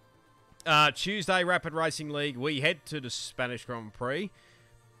 Tuesday, Rapid Racing League, we head to the Spanish Grand Prix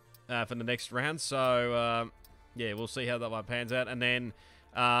for the next round. So, yeah, we'll see how that one pans out. And then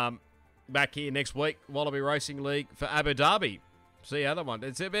back here next week, Wallaby Racing League for Abu Dhabi. See how that one.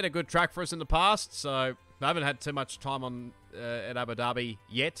 It's been a good track for us in the past, so I haven't had too much time on at Abu Dhabi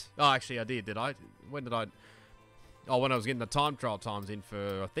yet. Oh, actually, I did I? When did I? Oh, when I was getting the time trial times in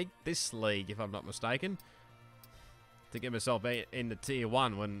for, I think, this league, if I'm not mistaken, to get myself in the Tier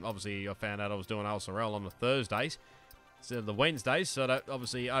 1, when obviously I found out I was doing ACYDE on the Thursdays instead of the Wednesdays, so that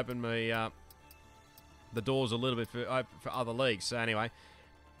obviously opened me the doors a little bit for other leagues. So anyway,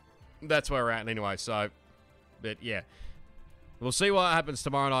 that's where we're at anyway. So, but yeah. We'll see what happens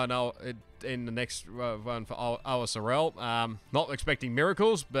tomorrow night in the next one for ACYDE. Not expecting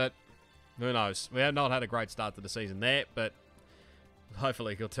miracles, but who knows? We have not had a great start to the season there, but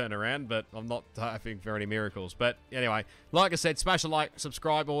hopefully he'll turn around, but I'm not hoping for any miracles. But anyway, like I said, smash a like,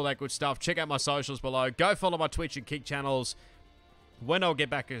 subscribe, all that good stuff. Check out my socials below. Go follow my Twitch and Kick channels. When I'll get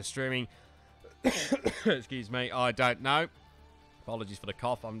back to streaming, excuse me, I don't know. Apologies for the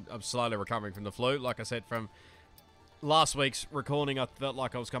cough. I'm slowly recovering from the flu. Like I said, from last week's recording, I felt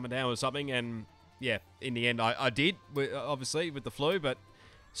like I was coming down with something, and yeah, in the end, I did, obviously, with the flu, but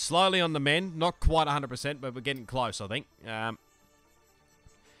slowly on the mend. Not quite 100%, but we're getting close, I think.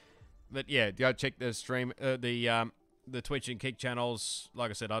 But yeah, go check the stream, the Twitch and Kick channels.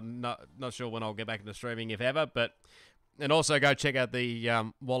 Like I said, I'm not sure when I'll get back into streaming, if ever, but And also go check out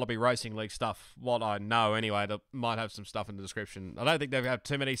the Wallaby Racing League stuff. What I know, anyway, that might have some stuff in the description. I don't think they have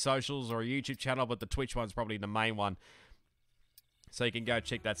too many socials or a YouTube channel, but the Twitch one's probably the main one. So you can go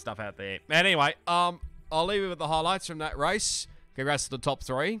check that stuff out there. Anyway, I'll leave you with the highlights from that race. Congrats to the top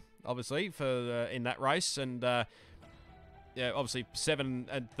 3, obviously, for in that race. And, yeah, obviously 7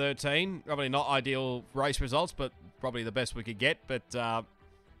 and 13. Probably not ideal race results, but probably the best we could get. But, I'll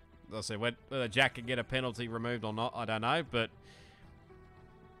say whether Jack can get a penalty removed or not, I don't know. But,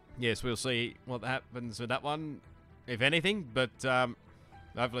 yes, we'll see what happens with that one, if anything. But,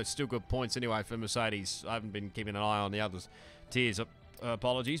 hopefully it's still good points anyway for Mercedes. I haven't been keeping an eye on the others. Tears,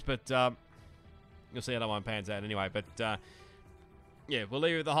 apologies, but you'll see how that one pans out anyway. But yeah, we'll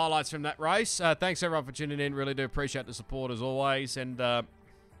leave you with the highlights from that race. Thanks everyone for tuning in. Really do appreciate the support as always. And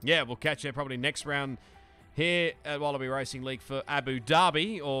yeah, we'll catch you probably next round here at Wallaby Racing League for Abu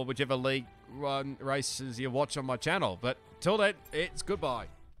Dhabi or whichever league races you watch on my channel. But till then, it's goodbye.